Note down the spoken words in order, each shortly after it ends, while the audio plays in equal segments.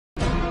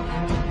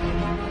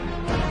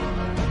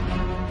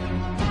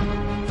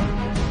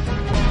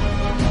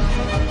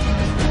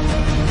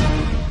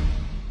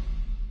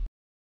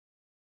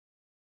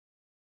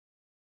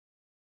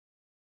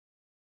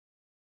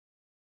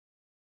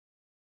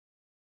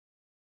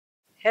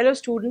Hello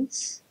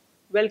students,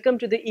 welcome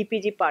to the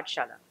EPG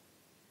Pathshala.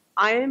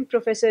 I am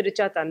Professor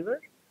Richa Tanwar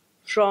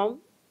from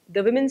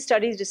the Women's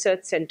Studies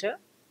Research Center,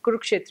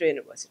 Kurukshetra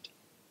University.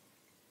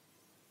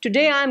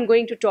 Today I am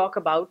going to talk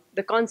about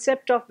the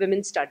concept of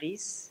women's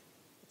studies,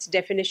 its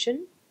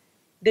definition,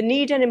 the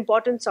need and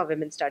importance of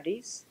women's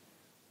studies,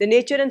 the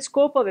nature and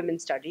scope of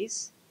women's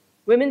studies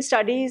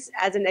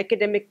as an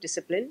academic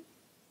discipline,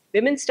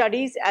 women's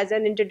studies as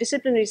an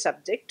interdisciplinary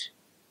subject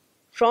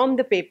from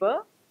the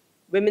paper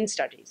Women's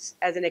Studies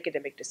as an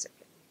academic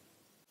discipline.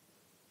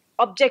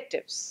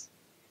 Objectives.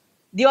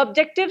 The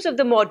objectives of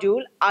the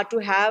module are to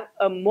have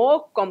a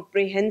more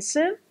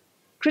comprehensive,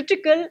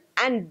 critical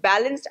and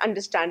balanced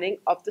understanding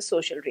of the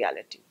social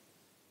reality.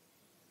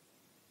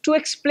 To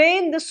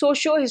explain the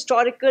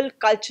socio-historical,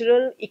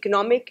 cultural,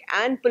 economic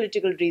and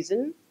political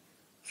reason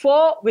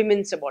for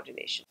women's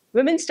subordination.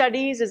 Women's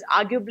studies is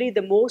arguably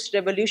the most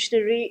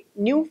revolutionary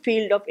new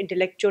field of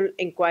intellectual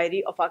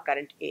inquiry of our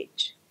current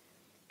age.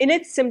 In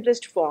its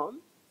simplest form,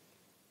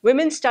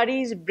 women's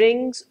studies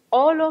brings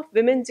all of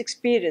women's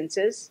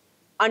experiences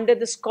under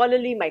the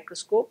scholarly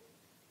microscope,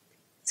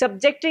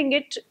 subjecting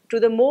it to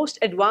the most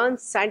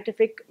advanced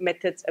scientific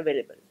methods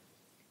available.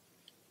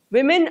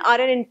 Women are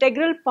an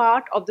integral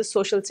part of the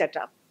social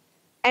setup,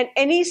 and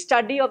any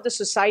study of the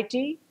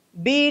society,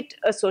 be it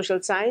a social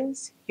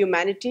science,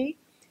 humanity,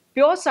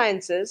 pure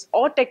sciences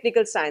or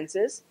technical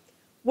sciences,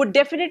 would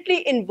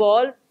definitely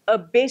involve a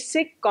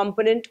basic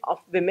component of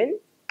women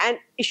and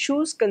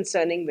issues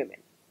concerning women.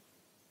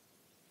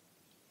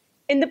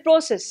 In the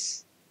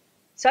process,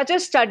 such a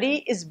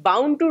study is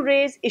bound to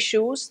raise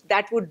issues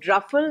that would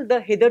ruffle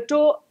the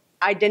hitherto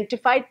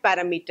identified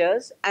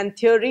parameters and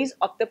theories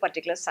of the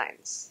particular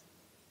science.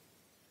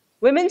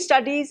 Women's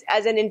studies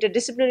as an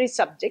interdisciplinary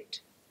subject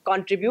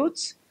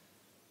contributes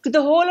to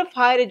the whole of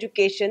higher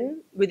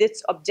education with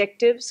its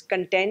objectives,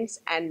 contents,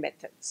 and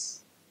methods.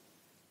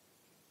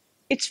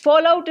 Its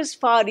fallout is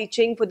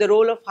far-reaching for the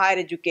role of higher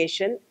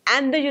education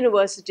and the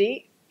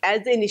university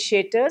as the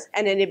initiators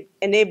and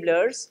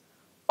enablers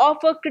of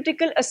a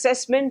critical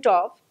assessment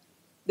of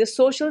the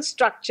social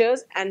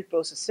structures and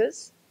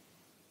processes,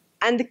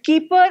 and the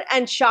keeper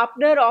and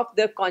sharpener of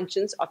the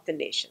conscience of the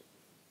nation.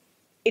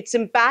 Its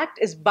impact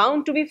is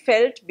bound to be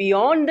felt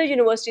beyond the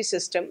university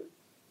system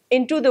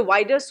into the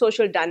wider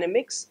social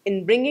dynamics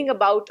in bringing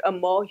about a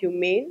more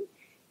humane,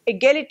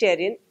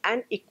 egalitarian,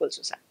 and equal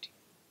society.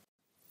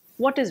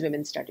 What is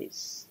women's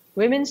studies?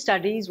 Women's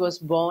studies was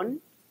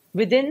born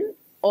within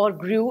or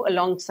grew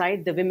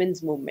alongside the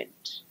women's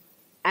movement,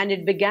 and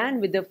it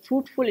began with a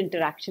fruitful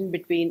interaction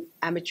between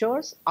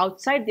amateurs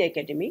outside the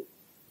academy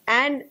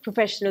and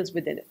professionals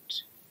within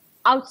it.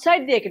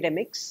 Outside the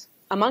academics,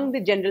 among the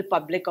general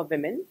public of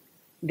women,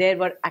 there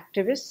were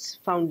activists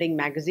founding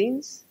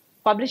magazines,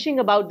 publishing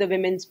about the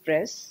women's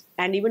press,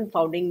 and even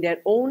founding their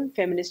own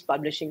feminist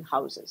publishing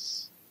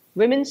houses.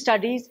 Women's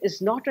studies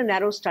is not a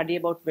narrow study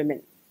about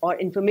women or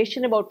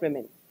information about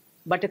women,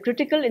 but a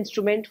critical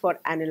instrument for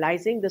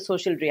analyzing the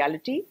social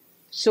reality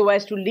so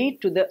as to lead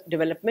to the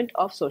development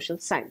of social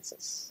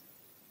sciences.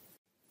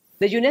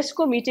 The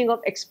UNESCO meeting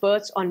of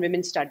experts on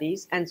women's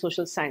studies and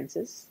social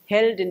sciences,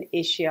 held in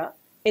Asia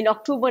in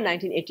October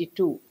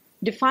 1982,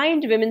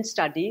 defined women's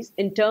studies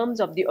in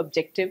terms of the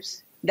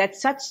objectives that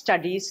such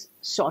studies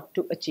sought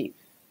to achieve.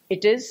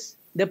 It is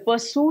the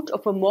pursuit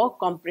of a more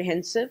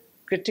comprehensive,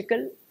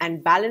 critical,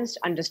 and balanced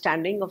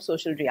understanding of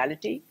social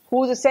reality,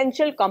 whose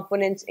essential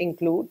components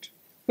include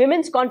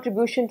women's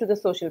contribution to the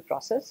social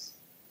process,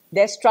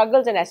 their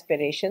struggles and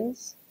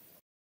aspirations,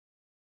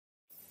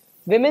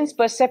 women's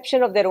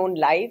perception of their own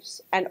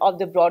lives and of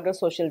the broader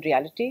social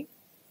reality,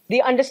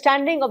 the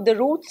understanding of the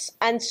roots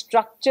and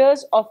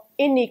structures of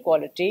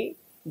inequality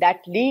that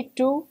lead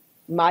to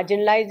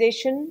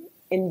marginalization,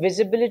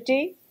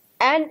 invisibility,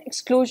 and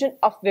exclusion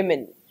of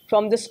women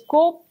from the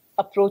scope,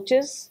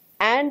 approaches,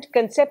 and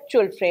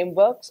conceptual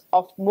frameworks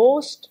of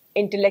most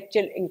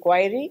intellectual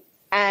inquiry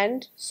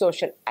and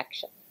social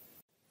action.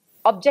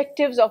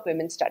 Objectives of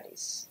women's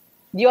studies.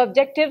 The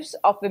objectives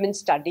of women's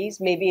studies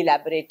may be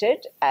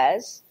elaborated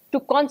as to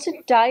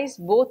conscientize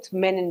both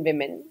men and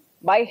women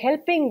by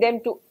helping them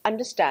to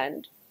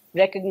understand,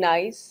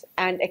 recognize,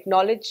 and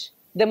acknowledge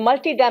the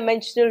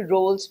multidimensional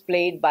roles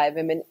played by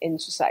women in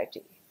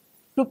society.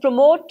 To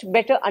promote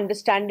better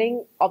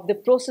understanding of the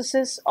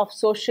processes of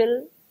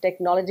social,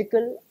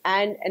 technological,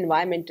 and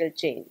environmental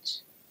change.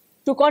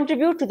 To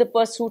contribute to the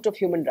pursuit of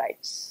human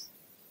rights.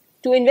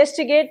 To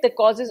investigate the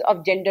causes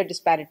of gender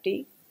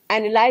disparity,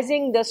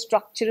 analyzing the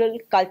structural,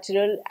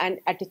 cultural, and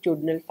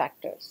attitudinal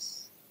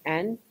factors.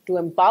 And to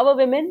empower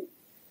women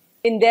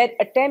in their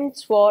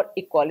attempts for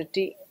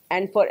equality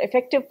and for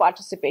effective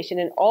participation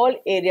in all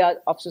areas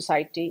of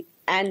society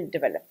and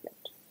development.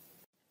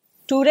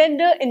 To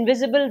render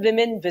invisible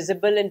women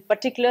visible, in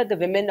particular the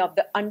women of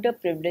the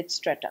underprivileged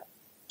strata.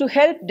 To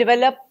help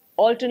develop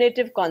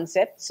alternative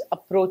concepts,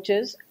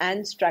 approaches,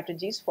 and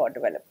strategies for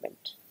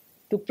development.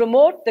 To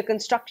promote the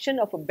construction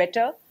of a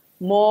better,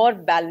 more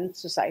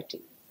balanced society.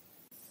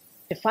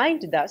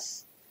 Defined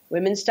thus,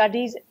 women's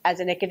studies as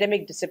an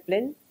academic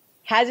discipline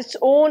has its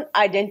own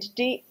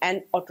identity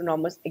and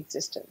autonomous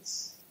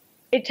existence.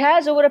 It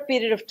has, over a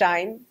period of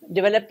time,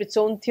 developed its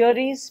own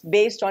theories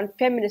based on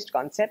feminist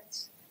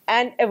concepts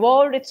and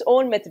evolved its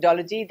own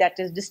methodology that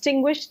is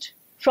distinguished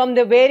from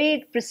the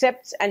varied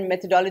precepts and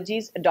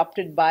methodologies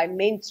adopted by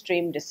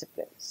mainstream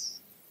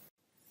disciplines.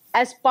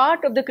 As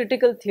part of the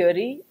critical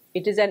theory,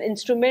 it is an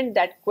instrument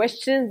that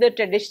questions the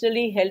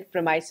traditionally held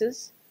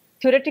premises,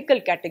 theoretical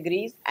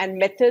categories, and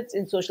methods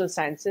in social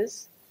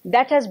sciences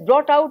that has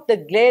brought out the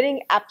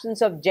glaring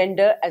absence of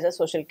gender as a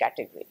social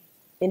category.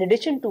 In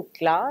addition to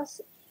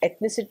class,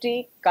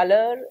 ethnicity,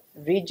 color,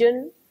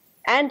 region,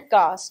 and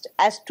caste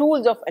as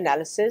tools of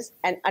analysis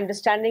and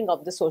understanding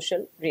of the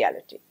social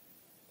reality.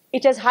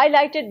 It has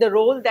highlighted the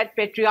role that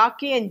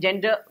patriarchy and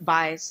gender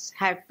bias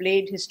have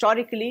played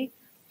historically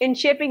in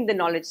shaping the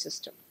knowledge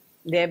system.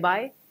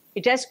 Thereby,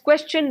 it has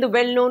questioned the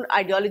well-known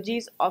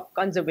ideologies of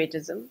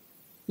conservatism,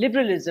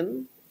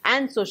 liberalism,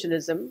 and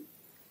socialism,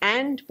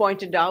 and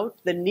pointed out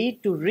the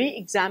need to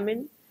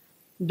re-examine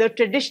the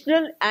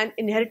traditional and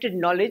inherited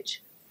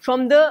knowledge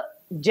from the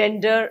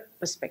gender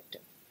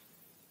perspective.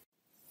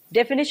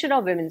 Definition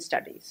of women's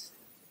studies.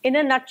 In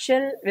a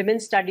nutshell,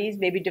 women's studies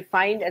may be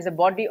defined as a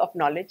body of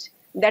knowledge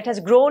that has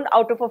grown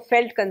out of a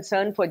felt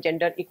concern for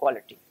gender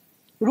equality.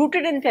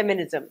 Rooted in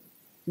feminism,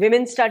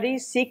 women's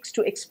studies seeks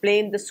to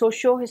explain the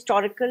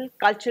socio-historical,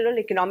 cultural,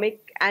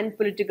 economic, and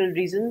political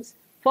reasons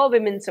for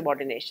women's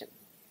subordination.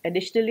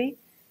 Additionally,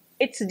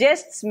 it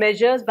suggests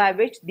measures by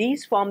which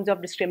these forms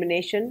of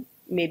discrimination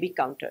may be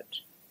countered.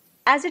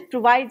 As it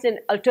provides an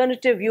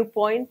alternative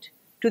viewpoint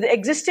to the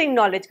existing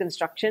knowledge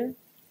construction,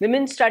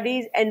 women's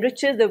studies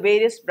enriches the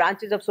various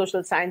branches of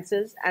social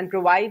sciences and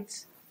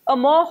provides a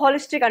more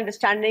holistic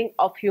understanding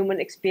of human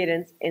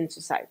experience in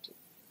society.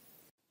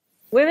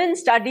 Women's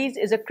studies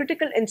is a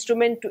critical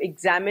instrument to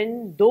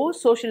examine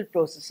those social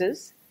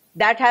processes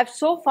that have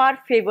so far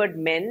favored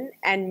men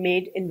and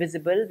made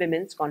invisible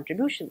women's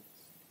contributions.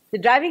 The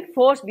driving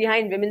force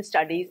behind women's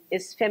studies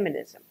is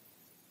feminism.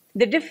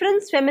 The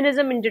difference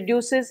feminism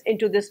introduces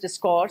into this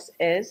discourse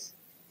is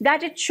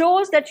that it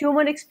shows that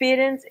human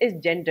experience is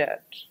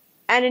gendered.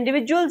 An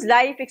individual's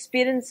life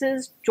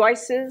experiences,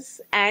 choices,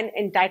 and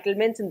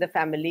entitlements in the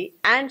family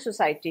and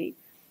society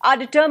are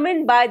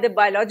determined by the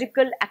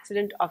biological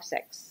accident of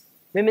sex.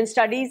 Women's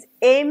studies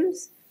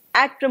aims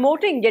at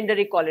promoting gender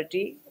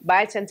equality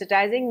by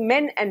sensitizing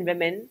men and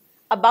women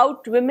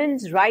about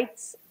women's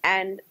rights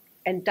and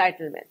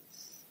entitlements.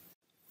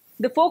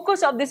 The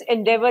focus of this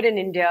endeavor in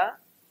India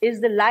is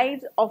the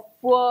lives of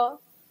poor,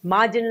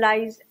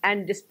 marginalized,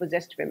 and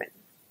dispossessed women.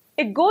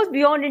 It goes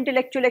beyond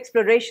intellectual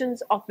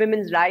explorations of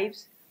women's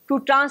lives to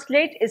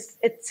translate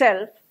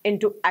itself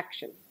into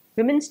action.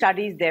 Women's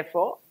studies,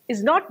 therefore,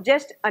 is not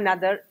just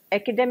another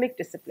academic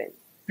discipline.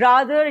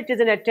 Rather, it is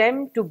an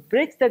attempt to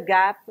bridge the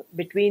gap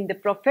between the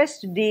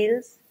professed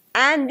ideals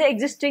and the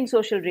existing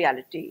social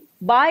reality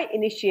by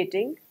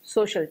initiating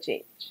social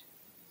change.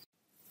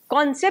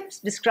 Concepts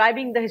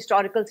describing the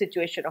historical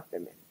situation of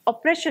women.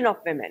 Oppression of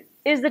women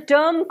is the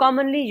term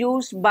commonly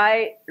used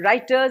by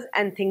writers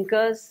and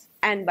thinkers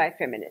and by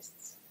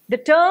feminists. The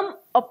term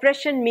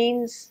oppression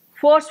means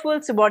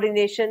forceful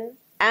subordination,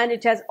 and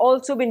it has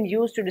also been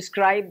used to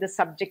describe the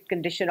subject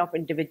condition of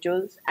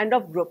individuals and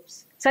of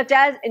groups, such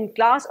as in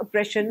class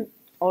oppression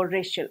or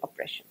racial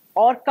oppression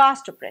or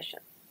caste oppression.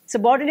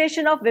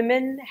 Subordination of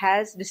women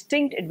has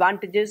distinct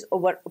advantages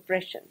over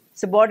oppression.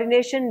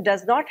 Subordination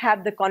does not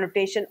have the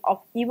connotation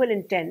of evil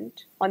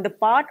intent on the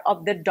part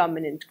of the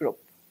dominant group.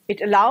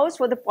 It allows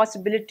for the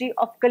possibility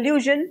of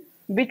collusion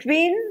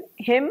between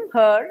him,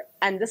 her,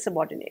 and the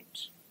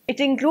subordinate. It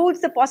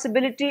includes the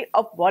possibility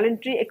of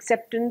voluntary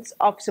acceptance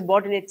of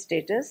subordinate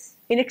status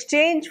in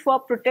exchange for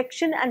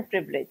protection and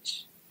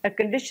privilege, a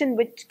condition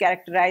which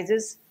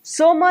characterizes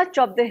so much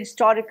of the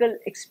historical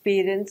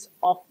experience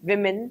of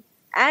women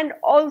and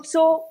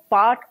also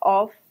part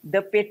of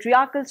the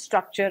patriarchal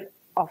structure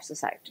of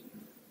society.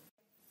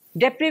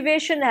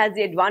 Deprivation has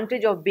the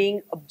advantage of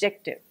being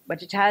objective,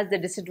 but it has the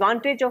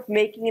disadvantage of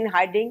making and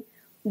hiding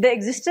the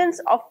existence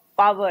of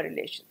power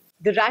relations.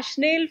 The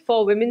rationale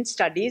for women's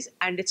studies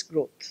and its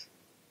growth.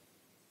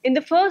 In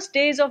the first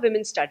days of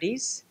women's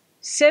studies,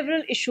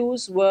 several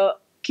issues were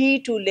key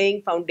to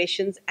laying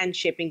foundations and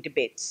shaping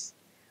debates.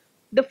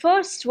 The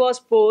first was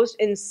posed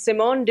in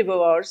Simone de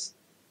Beauvoir's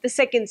The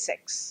Second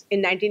Sex in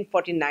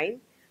 1949,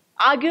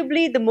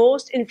 arguably the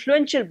most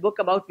influential book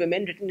about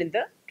women written in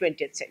the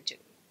 20th century.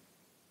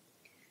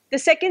 The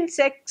Second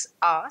Sex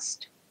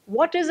asked,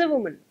 "What is a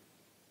woman?"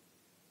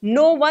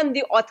 No one,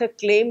 the author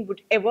claimed,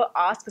 would ever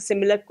ask a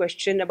similar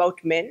question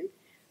about men,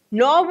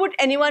 nor would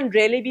anyone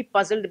really be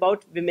puzzled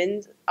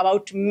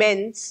about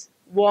men's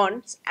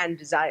wants and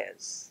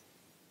desires.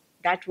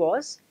 That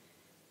was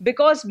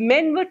because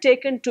men were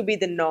taken to be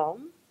the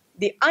norm,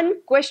 the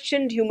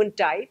unquestioned human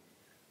type,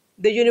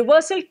 the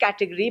universal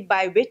category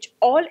by which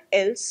all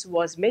else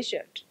was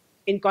measured.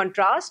 In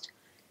contrast,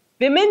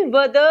 women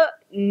were the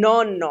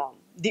non-norm,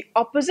 the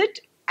opposite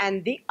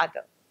and the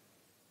other.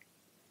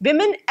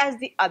 Women as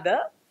the other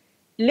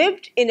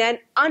lived in an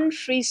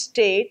unfree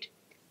state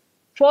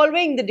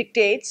following the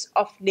dictates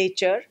of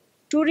nature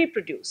to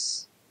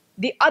reproduce.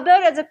 The other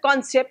as a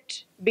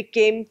concept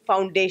became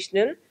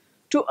foundational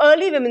to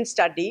early women's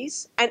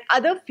studies and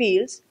other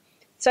fields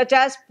such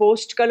as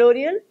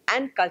post-colonial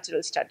and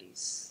cultural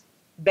studies.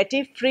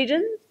 Betty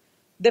Friedan's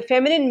The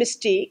Feminine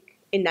Mystique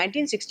in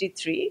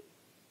 1963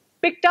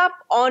 picked up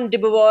on de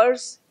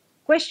Beauvoir's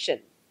question.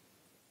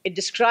 It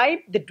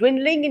described the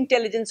dwindling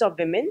intelligence of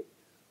women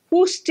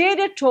who stayed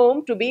at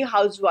home to be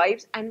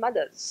housewives and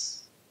mothers.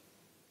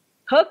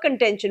 Her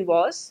contention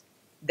was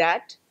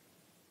that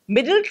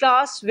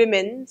middle-class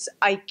women's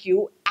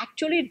IQ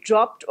actually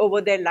dropped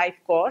over their life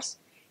course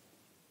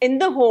in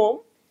the home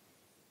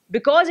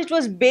because it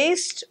was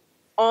based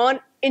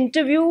on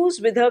interviews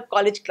with her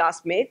college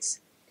classmates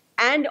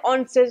and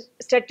on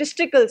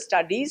statistical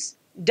studies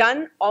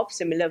done of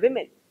similar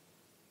women.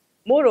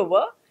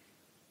 Moreover,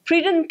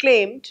 Friedan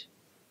claimed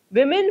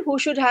women who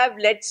should have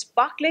led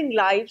sparkling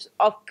lives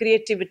of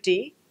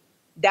creativity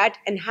that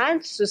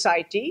enhanced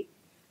society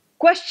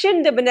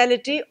questioned the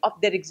banality of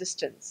their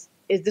existence.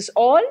 Is this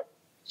all?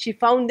 She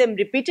found them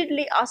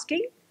repeatedly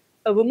asking.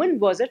 A woman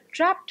was a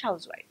trapped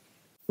housewife.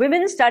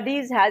 Women's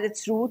studies has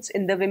its roots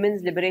in the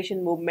women's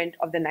liberation movement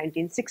of the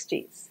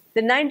 1960s.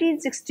 The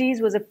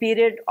 1960s was a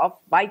period of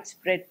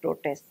widespread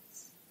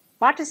protests.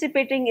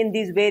 Participating in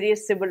these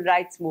various civil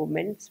rights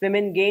movements,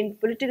 women gained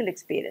political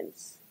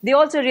experience. They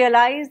also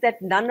realized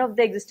that none of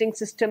the existing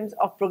systems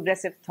of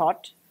progressive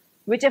thought,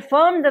 which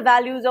affirmed the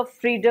values of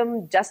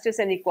freedom, justice,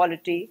 and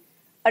equality,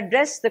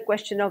 addressed the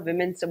question of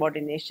women's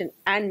subordination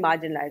and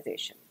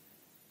marginalization.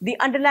 The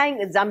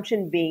underlying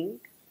assumption being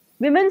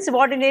women's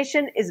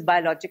subordination is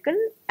biological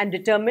and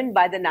determined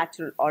by the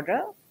natural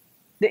order.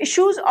 The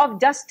issues of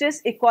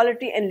justice,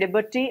 equality, and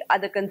liberty are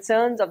the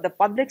concerns of the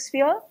public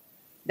sphere,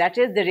 that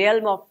is, the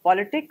realm of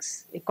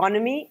politics,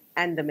 economy,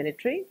 and the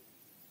military.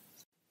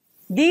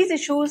 These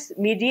issues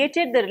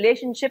mediated the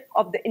relationship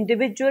of the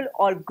individual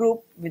or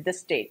group with the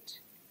state.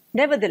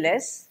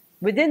 Nevertheless,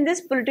 within this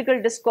political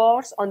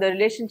discourse on the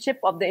relationship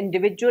of the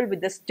individual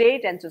with the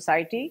state and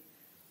society,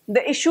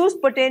 the issues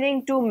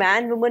pertaining to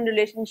man-woman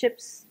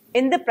relationships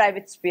in the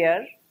private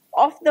sphere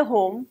of the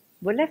home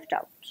were left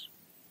out.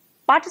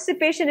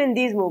 Participation in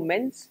these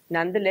movements,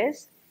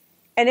 nonetheless,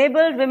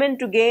 enabled women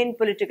to gain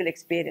political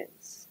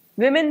experience.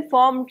 Women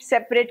formed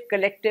separate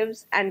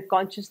collectives and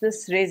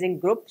consciousness-raising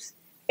groups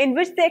in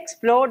which they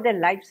explored their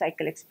life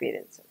cycle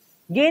experiences.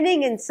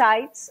 Gaining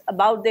insights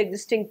about the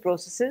existing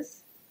processes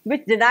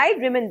which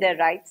denied women their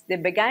rights, they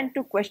began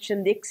to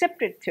question the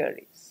accepted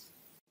theories.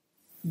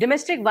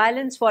 Domestic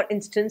violence, for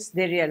instance,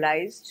 they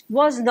realized,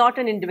 was not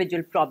an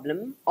individual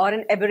problem or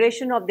an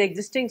aberration of the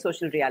existing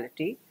social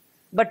reality,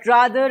 but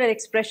rather an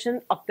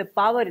expression of the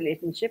power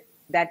relationship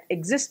that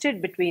existed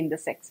between the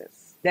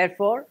sexes.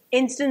 Therefore,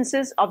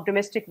 instances of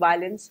domestic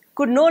violence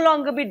could no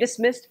longer be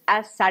dismissed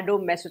as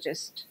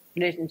sadomasochist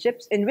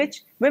relationships in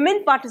which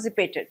women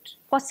participated,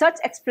 for such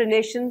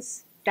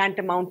explanations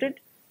tantamounted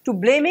to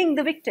blaming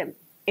the victim.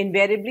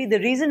 Invariably, the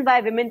reason why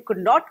women could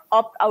not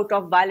opt out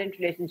of violent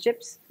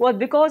relationships was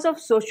because of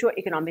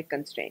socio-economic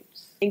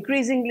constraints.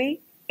 Increasingly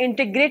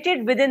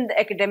integrated within the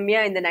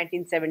academia in the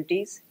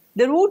 1970s,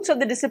 the roots of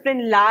the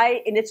discipline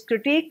lie in its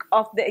critique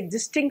of the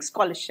existing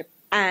scholarship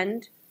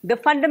and the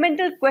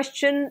fundamental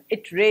question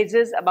it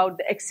raises about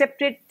the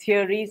accepted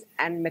theories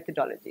and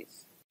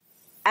methodologies.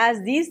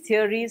 As these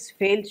theories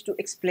failed to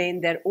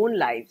explain their own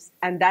lives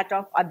and that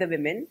of other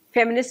women,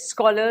 feminist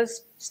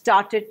scholars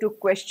started to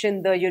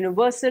question the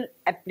universal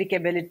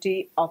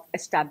applicability of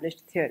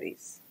established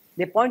theories.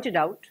 They pointed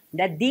out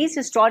that these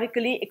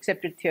historically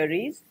accepted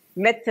theories,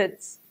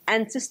 methods,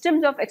 and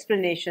systems of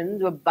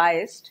explanations were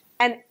biased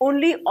and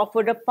only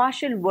offered a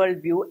partial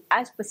worldview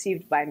as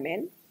perceived by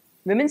men.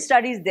 Women's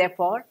studies,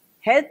 therefore,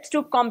 helped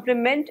to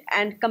complement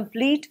and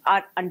complete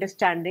our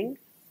understanding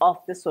of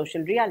the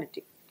social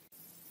reality.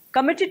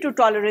 Committed to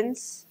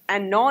tolerance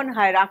and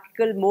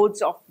non-hierarchical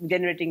modes of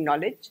generating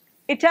knowledge,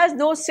 it has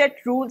no set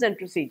rules and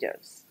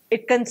procedures.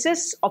 It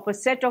consists of a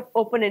set of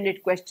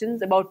open-ended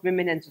questions about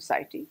women and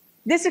society.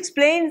 This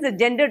explains the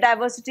gender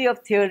diversity of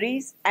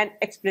theories and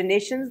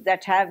explanations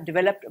that have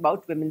developed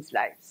about women's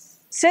lives.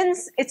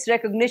 Since its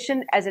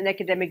recognition as an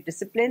academic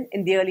discipline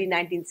in the early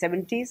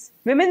 1970s,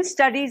 women's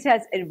studies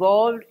has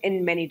evolved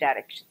in many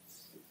directions.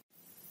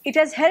 It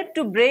has helped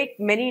to break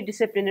many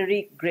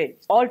disciplinary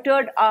grids,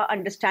 altered our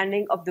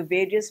understanding of the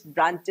various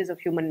branches of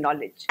human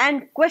knowledge,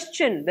 and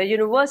questioned the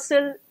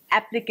universal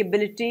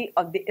applicability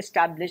of the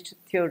established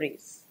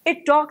theories.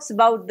 It talks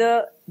about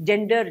the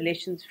gender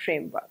relations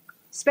framework.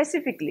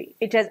 Specifically,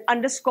 it has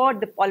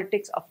underscored the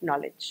politics of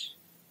knowledge.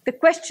 The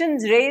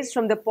questions raised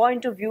from the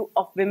point of view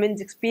of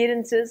women's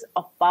experiences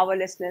of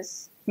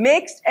powerlessness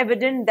makes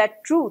evident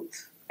that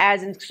truth,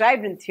 as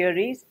inscribed in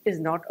theories, is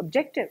not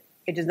objective.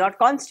 It is not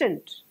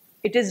constant.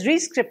 It is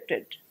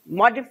rescripted,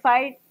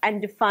 modified,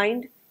 and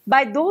defined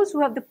by those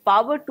who have the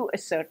power to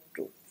assert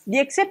truth. The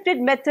accepted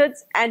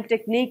methods and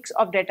techniques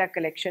of data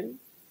collection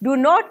do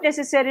not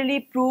necessarily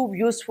prove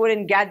useful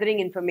in gathering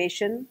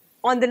information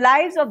on the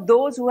lives of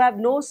those who have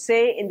no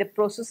say in the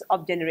process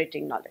of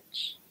generating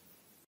knowledge.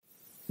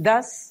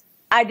 Thus,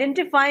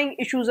 identifying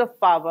issues of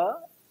power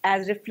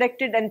as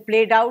reflected and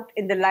played out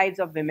in the lives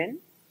of women.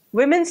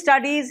 Women's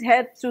studies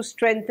helps to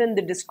strengthen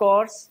the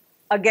discourse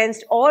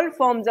against all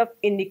forms of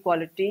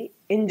inequality,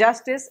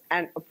 injustice,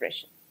 and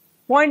oppression.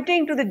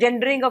 Pointing to the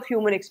gendering of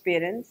human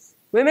experience,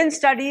 women's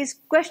studies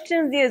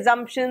questions the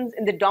assumptions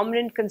in the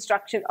dominant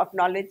construction of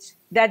knowledge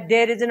that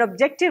there is an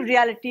objective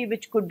reality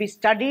which could be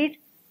studied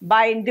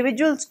by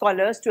individual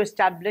scholars to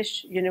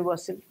establish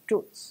universal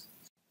truths.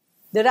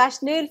 The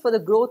rationale for the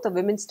growth of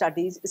women's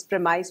studies is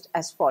premised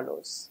as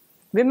follows.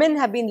 Women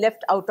have been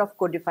left out of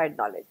codified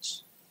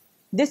knowledge.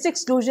 This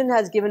exclusion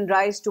has given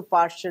rise to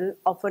partial,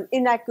 often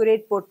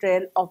inaccurate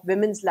portrayal of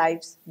women's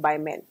lives by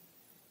men.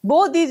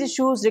 Both these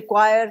issues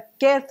require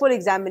careful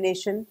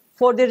examination,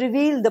 for they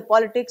reveal the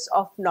politics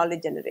of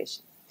knowledge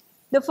generation.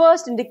 The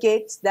first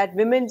indicates that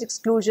women's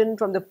exclusion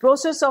from the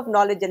process of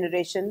knowledge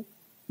generation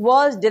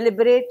was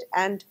deliberate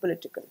and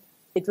political.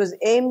 It was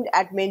aimed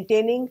at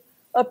maintaining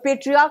a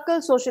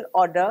patriarchal social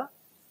order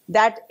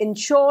that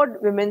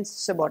ensured women's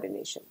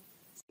subordination.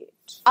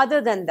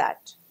 Other than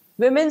that,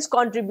 women's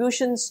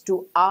contributions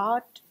to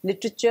art,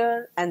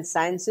 literature, and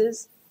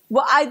sciences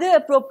were either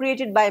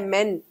appropriated by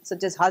men,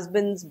 such as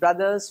husbands,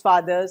 brothers,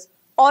 fathers,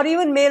 or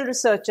even male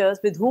researchers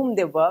with whom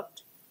they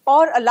worked,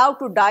 or allowed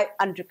to die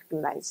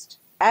unrecognized,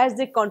 as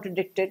they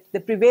contradicted the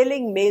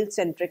prevailing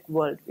male-centric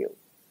worldview.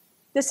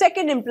 The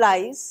second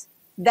implies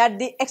that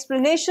the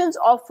explanations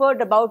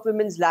offered about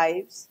women's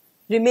lives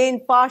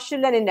remain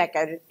partial and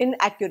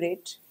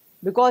inaccurate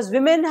because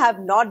women have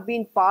not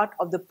been part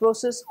of the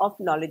process of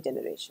knowledge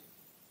generation.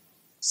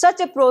 Such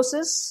a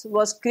process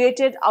was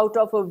created out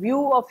of a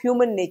view of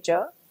human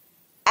nature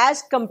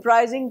as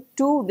comprising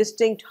two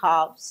distinct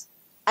halves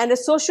and a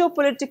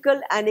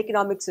socio-political and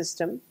economic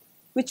system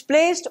which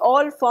placed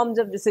all forms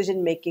of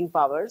decision-making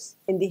powers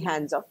in the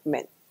hands of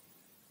men.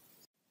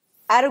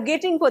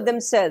 Arrogating for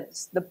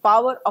themselves the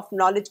power of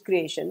knowledge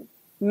creation,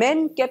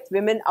 men kept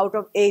women out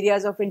of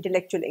areas of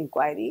intellectual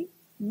inquiry,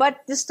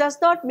 but this does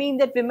not mean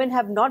that women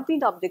have not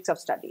been objects of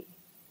study.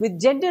 With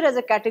gender as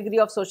a category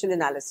of social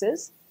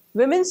analysis,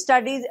 women's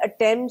studies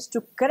attempts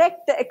to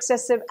correct the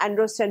excessive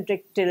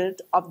androcentric tilt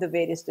of the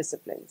various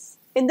disciplines.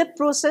 In the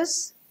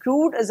process,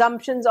 crude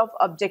assumptions of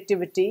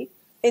objectivity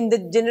in the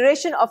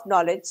generation of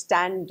knowledge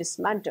stand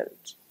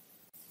dismantled.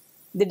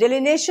 The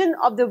delineation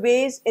of the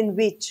ways in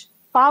which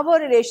power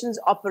relations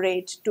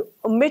operate to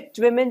omit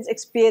women's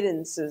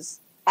experiences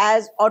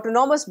as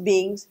autonomous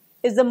beings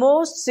is the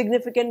most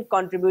significant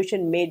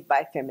contribution made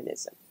by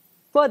feminism.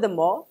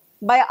 Furthermore,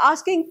 by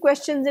asking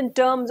questions in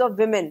terms of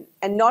women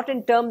and not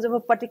in terms of a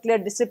particular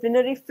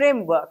disciplinary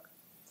framework,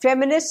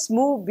 feminists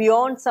move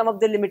beyond some of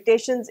the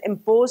limitations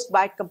imposed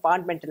by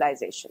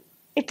compartmentalization.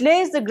 It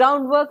lays the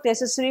groundwork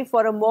necessary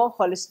for a more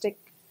holistic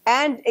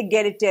and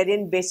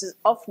egalitarian basis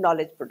of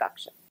knowledge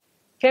production.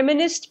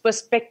 Feminist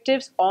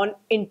perspectives on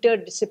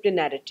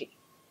interdisciplinarity.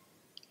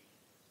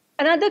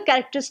 Another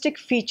characteristic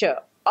feature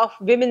of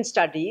women's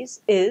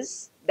studies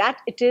is that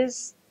it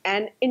is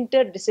an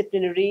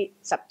interdisciplinary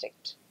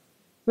subject.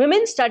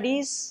 Women's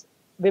studies,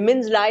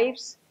 women's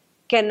lives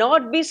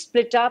cannot be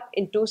split up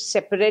into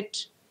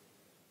separate,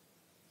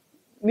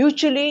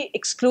 mutually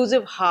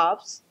exclusive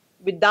halves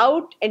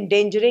without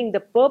endangering the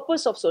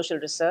purpose of social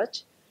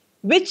research,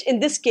 which in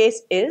this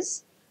case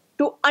is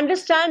to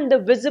understand the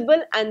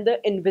visible and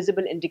the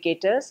invisible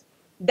indicators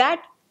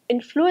that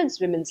influence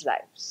women's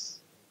lives.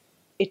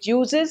 It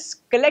uses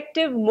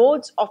collective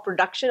modes of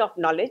production of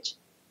knowledge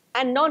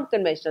and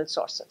non-conventional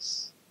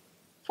sources.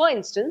 For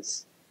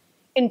instance,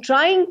 in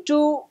trying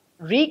to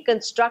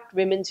reconstruct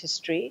women's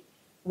history,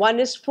 one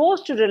is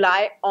forced to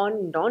rely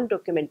on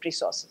non-documentary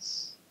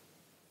sources.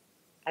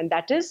 And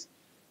that is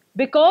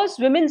because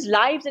women's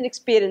lives and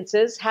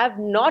experiences have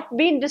not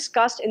been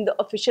discussed in the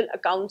official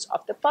accounts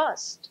of the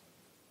past.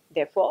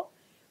 Therefore,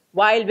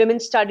 while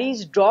women's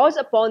studies draws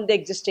upon the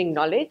existing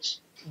knowledge,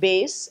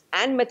 base,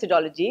 and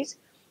methodologies,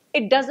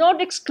 it does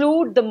not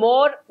exclude the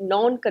more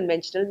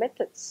non-conventional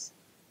methods.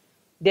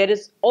 There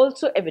is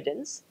also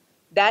evidence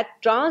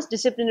that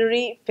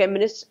transdisciplinary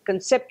feminist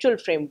conceptual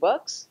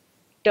frameworks,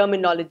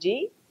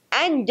 terminology,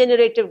 and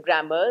generative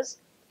grammars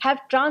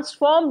have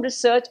transformed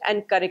research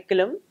and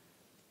curriculum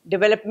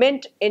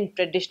development in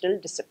traditional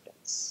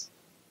disciplines.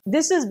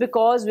 This is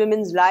because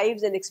women's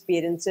lives and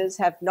experiences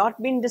have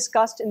not been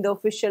discussed in the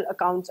official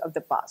accounts of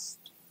the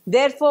past.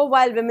 Therefore,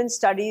 while women's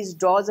studies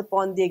draws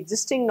upon the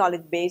existing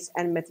knowledge base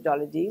and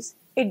methodologies,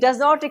 it does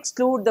not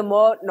exclude the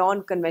more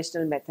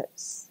non-conventional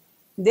methods.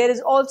 There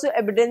is also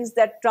evidence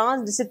that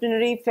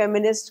transdisciplinary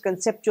feminist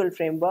conceptual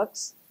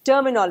frameworks,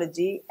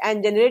 terminology,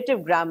 and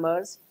generative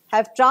grammars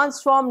have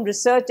transformed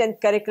research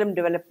and curriculum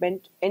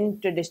development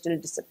in traditional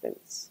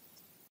disciplines.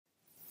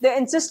 The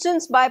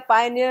insistence by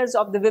pioneers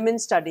of the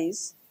women's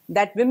studies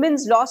that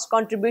women's lost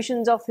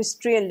contributions of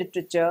history and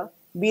literature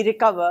be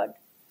recovered,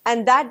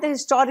 and that the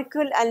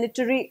historical and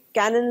literary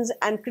canons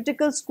and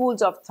critical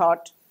schools of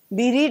thought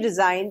be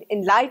redesigned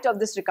in light of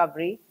this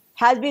recovery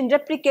has been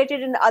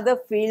replicated in other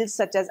fields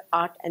such as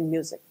art and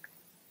music.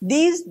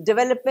 These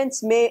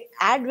developments may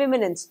add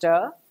women and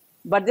stir,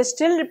 but they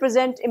still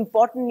represent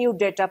important new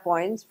data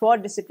points for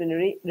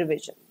disciplinary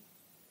revision.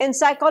 In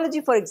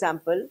psychology, for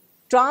example,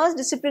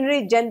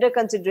 transdisciplinary gender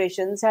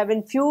considerations have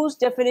infused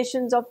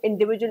definitions of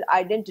individual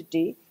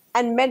identity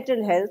and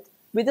mental health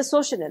with a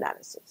social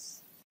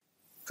analysis.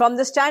 From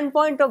the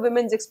standpoint of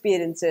women's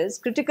experiences,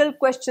 critical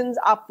questions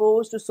are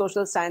posed to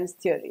social science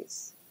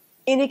theories.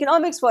 In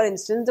economics, for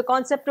instance, the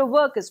concept of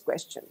work is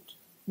questioned.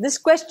 This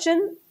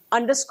question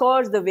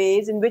underscores the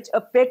ways in which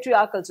a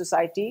patriarchal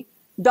society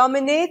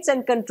dominates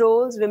and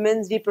controls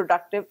women's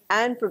reproductive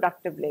and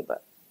productive labor.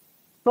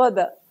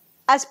 Further,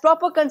 as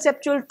proper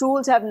conceptual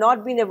tools have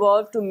not been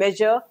evolved to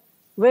measure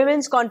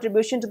women's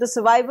contribution to the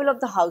survival of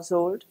the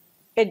household,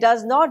 it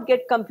does not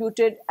get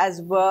computed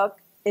as work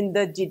in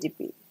the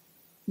GDP.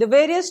 The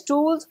various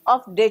tools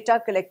of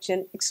data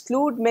collection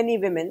exclude many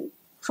women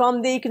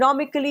from the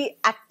economically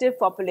active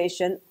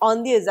population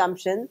on the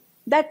assumption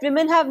that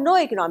women have no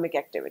economic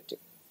activity.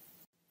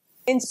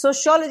 In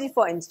sociology,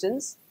 for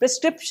instance,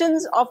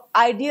 prescriptions of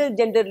ideal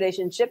gender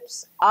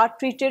relationships are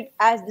treated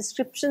as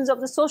descriptions of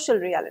the social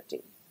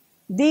reality.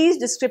 These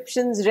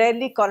descriptions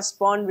rarely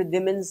correspond with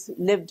women's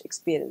lived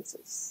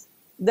experiences.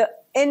 The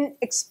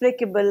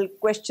inexplicable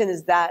question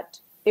is that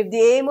if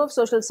the aim of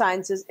social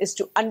sciences is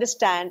to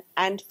understand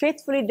and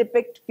faithfully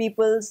depict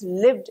people's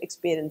lived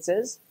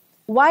experiences,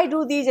 why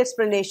do these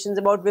explanations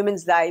about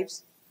women's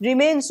lives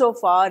remain so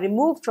far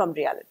removed from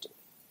reality?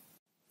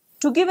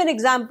 To give an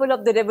example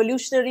of the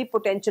revolutionary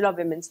potential of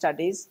women's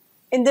studies,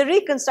 in the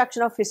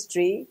reconstruction of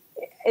history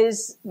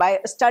is by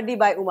a study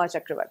by Uma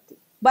Chakravarti.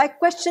 By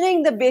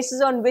questioning the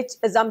basis on which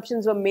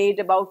assumptions were made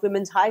about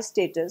women's high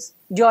status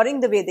during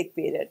the Vedic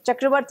period,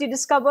 Chakravarti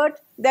discovered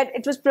that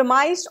it was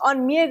premised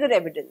on meager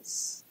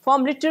evidence,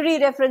 from literary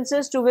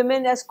references to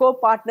women as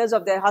co-partners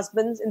of their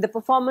husbands in the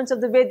performance of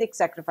the Vedic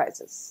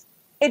sacrifices.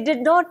 It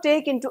did not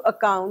take into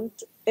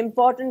account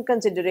important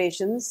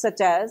considerations such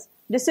as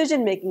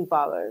decision-making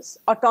powers,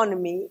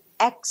 autonomy,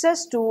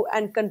 access to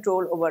and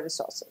control over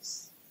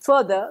resources.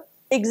 Further,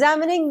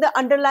 examining the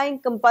underlying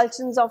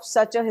compulsions of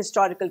such a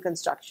historical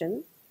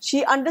construction,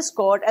 she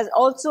underscored, as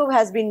also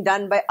has been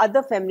done by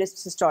other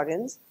feminist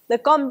historians, the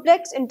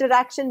complex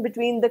interaction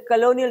between the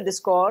colonial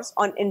discourse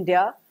on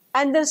India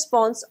and the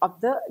response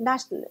of the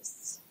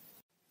nationalists.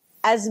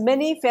 As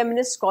many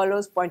feminist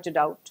scholars pointed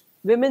out,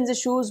 women's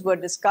issues were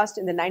discussed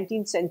in the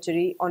 19th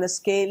century on a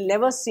scale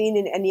never seen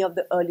in any of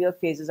the earlier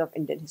phases of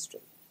Indian history.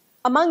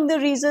 Among the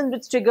reasons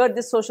which triggered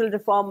this social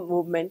reform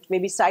movement may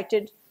be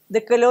cited the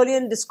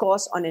colonial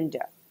discourse on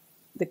India.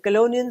 The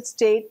colonial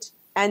state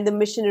and the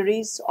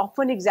missionaries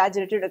often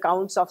exaggerated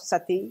accounts of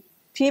sati,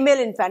 female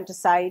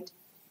infanticide,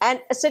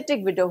 and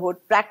ascetic widowhood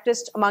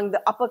practiced among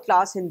the upper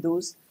class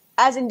Hindus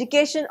as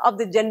indication of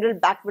the general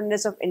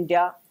backwardness of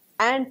India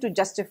and to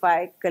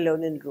justify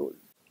colonial rule.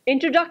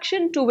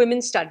 Introduction to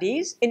women's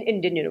studies in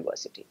Indian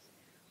universities.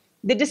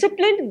 The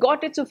discipline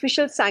got its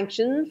official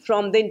sanction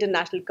from the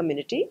international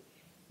community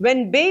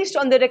when, based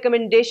on the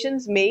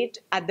recommendations made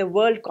at the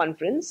World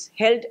Conference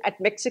held at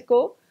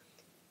Mexico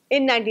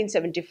in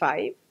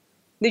 1975,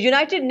 the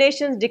United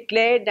Nations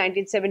declared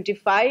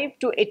 1975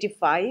 to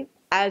 85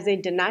 as the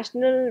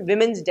International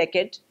Women's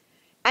Decade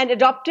and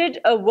adopted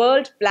a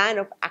world plan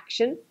of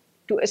action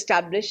to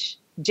establish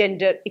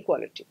gender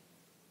equality.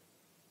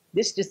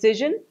 This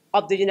decision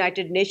of the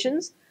United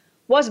Nations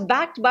was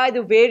backed by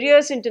the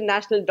various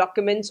international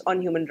documents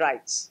on human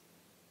rights,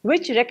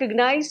 which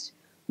recognized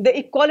the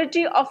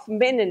equality of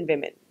men and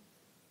women.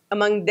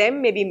 Among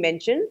them may be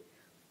mentioned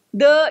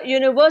the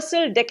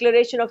Universal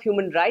Declaration of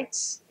Human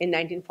Rights in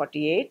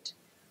 1948,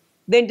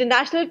 the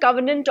International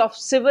Covenant of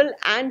Civil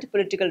and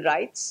Political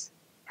Rights,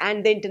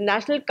 and the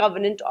International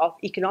Covenant of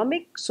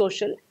Economic,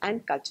 Social,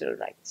 and Cultural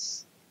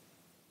Rights.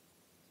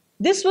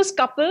 This was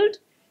coupled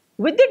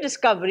with the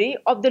discovery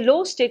of the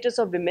low status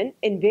of women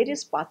in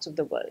various parts of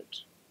the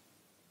world.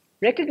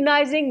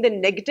 Recognizing the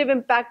negative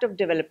impact of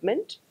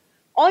development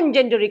on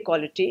gender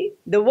equality,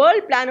 the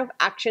World Plan of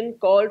Action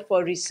called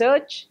for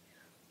research,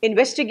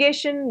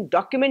 investigation,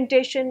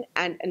 documentation,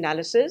 and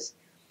analysis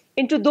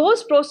into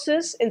those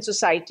processes in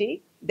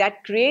society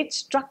that create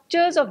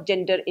structures of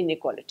gender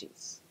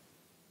inequalities.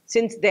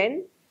 Since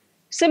then,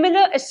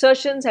 similar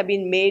assertions have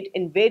been made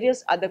in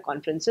various other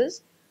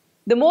conferences,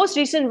 the most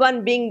recent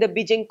one being the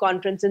Beijing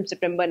Conference in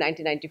September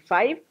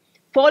 1995,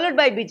 followed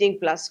by Beijing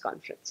Plus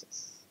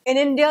conferences. In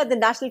India, the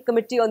National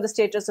Committee on the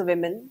Status of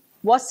Women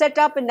was set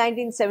up in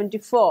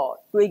 1974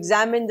 to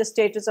examine the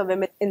status of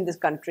women in this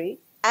country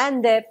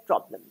and their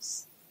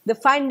problems. The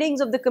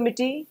findings of the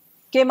committee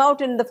came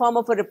out in the form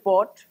of a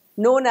report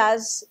known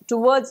as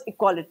Towards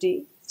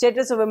Equality,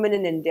 Status of Women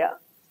in India,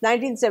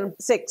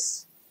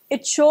 1976.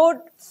 It showed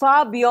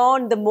far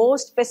beyond the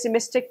most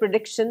pessimistic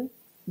prediction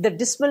the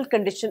dismal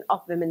condition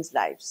of women's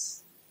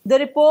lives. The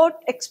report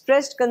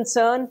expressed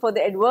concern for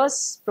the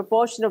adverse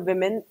proportion of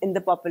women in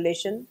the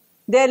population,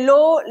 their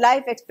low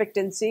life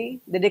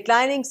expectancy, the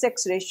declining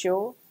sex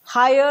ratio,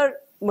 higher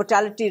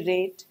mortality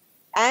rate,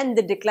 and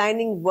the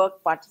declining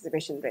work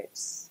participation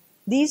rates.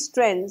 These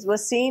trends were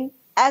seen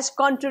as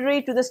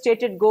contrary to the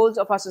stated goals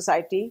of our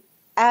society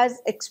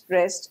as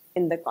expressed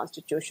in the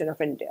Constitution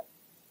of India.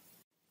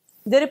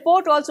 The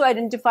report also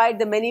identified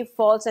the many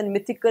false and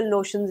mythical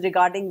notions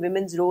regarding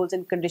women's roles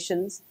and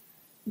conditions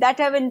that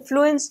have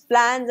influenced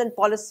plans and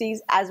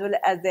policies as well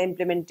as their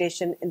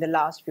implementation in the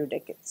last few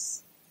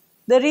decades.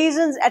 The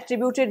reasons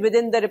attributed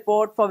within the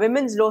report for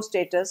women's low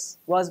status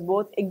was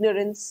both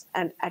ignorance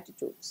and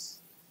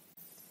attitudes.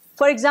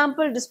 For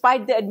example,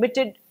 despite the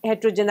admitted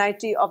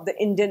heterogeneity of the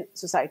Indian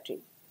society,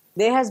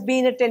 there has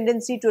been a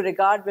tendency to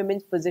regard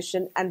women's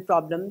position and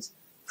problems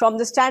from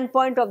the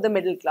standpoint of the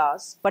middle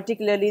class,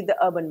 particularly the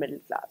urban middle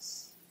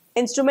class.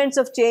 Instruments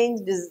of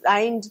change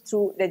designed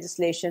through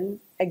legislation,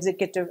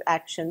 executive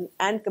action,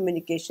 and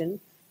communication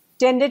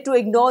tended to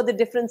ignore the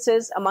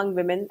differences among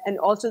women and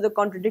also the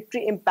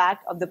contradictory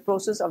impact of the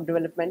process of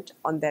development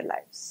on their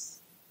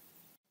lives.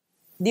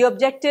 The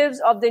objectives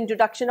of the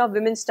introduction of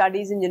women's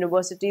studies in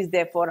universities,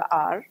 therefore,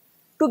 are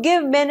to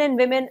give men and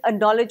women a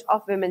knowledge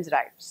of women's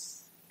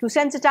rights, to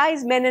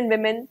sensitize men and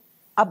women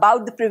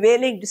about the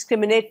prevailing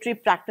discriminatory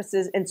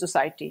practices in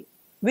society,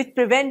 which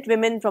prevent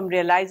women from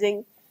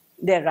realizing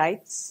their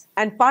rights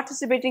and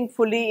participating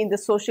fully in the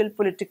social,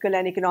 political,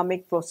 and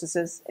economic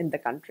processes in the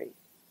country.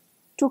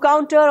 To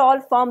counter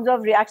all forms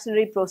of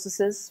reactionary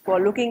processes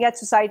for looking at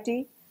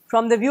society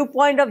from the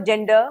viewpoint of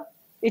gender,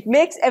 it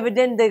makes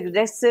evident the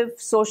aggressive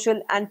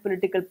social and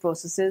political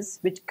processes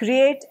which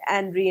create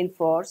and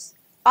reinforce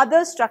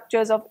other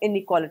structures of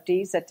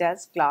inequality such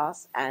as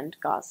class and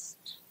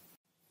caste.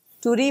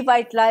 To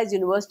revitalize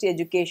university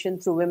education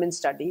through women's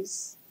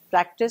studies,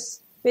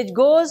 practice which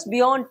goes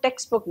beyond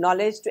textbook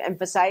knowledge to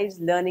emphasize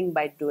learning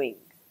by doing.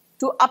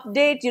 To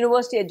update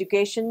university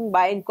education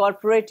by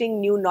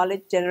incorporating new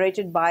knowledge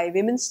generated by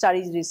women's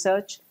studies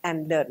research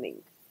and learning.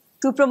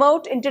 To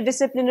promote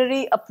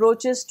interdisciplinary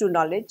approaches to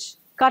knowledge,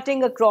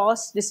 cutting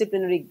across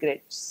disciplinary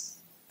grids.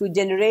 To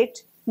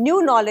generate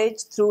new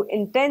knowledge through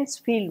intense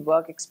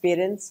fieldwork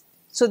experience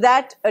so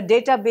that a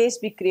database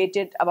be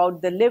created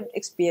about the lived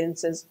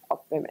experiences of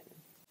women.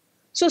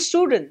 So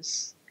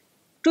students,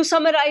 to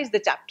summarize the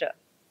chapter,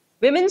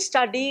 women's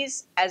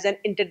studies as an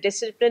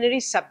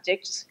interdisciplinary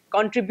subject's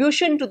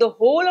contribution to the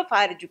whole of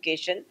higher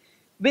education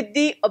with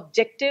the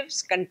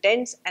objectives,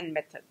 contents, and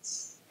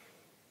methods.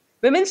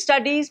 Women's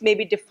studies may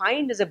be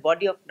defined as a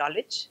body of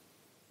knowledge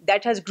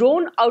that has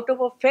grown out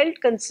of a felt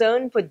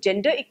concern for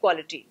gender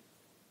equality.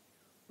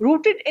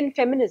 Rooted in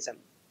feminism,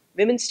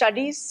 women's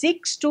studies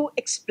seeks to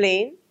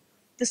explain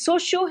the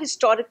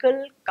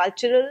socio-historical,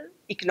 cultural,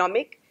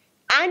 economic,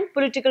 and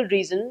political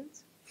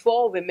reasons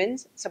for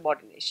women's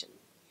subordination.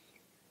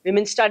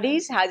 Women's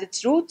studies has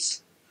its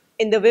roots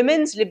in the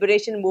women's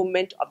liberation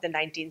movement of the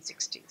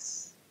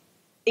 1960s.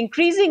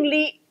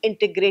 Increasingly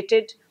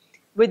integrated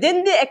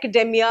within the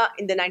academia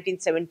in the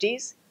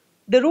 1970s,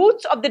 the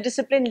roots of the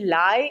discipline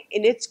lie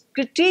in its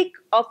critique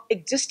of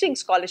existing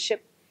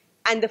scholarship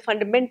and the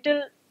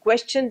fundamental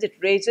questions it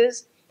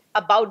raises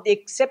about the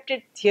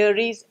accepted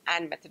theories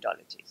and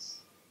methodologies.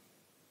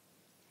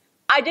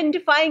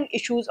 Identifying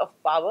issues of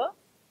power,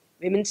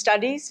 women's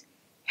studies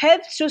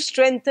helps to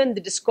strengthen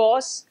the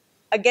discourse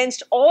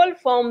against all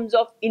forms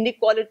of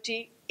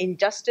inequality,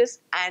 injustice,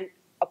 and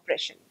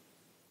oppression.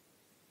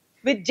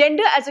 With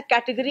gender as a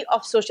category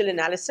of social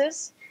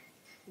analysis,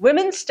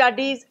 women's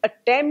studies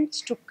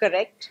attempts to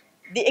correct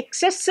the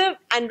excessive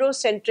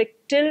androcentric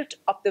tilt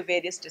of the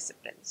various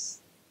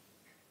disciplines.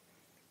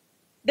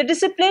 The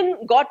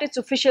discipline got its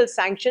official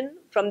sanction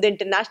from the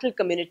international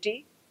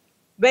community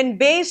when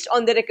based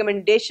on the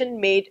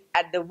recommendation made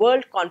at the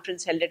World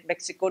Conference held at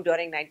Mexico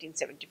during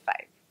 1975.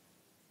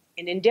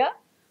 In India,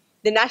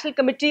 the National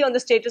Committee on the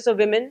Status of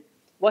Women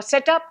was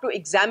set up to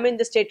examine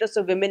the status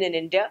of women in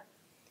India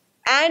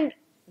and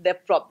their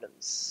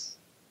problems.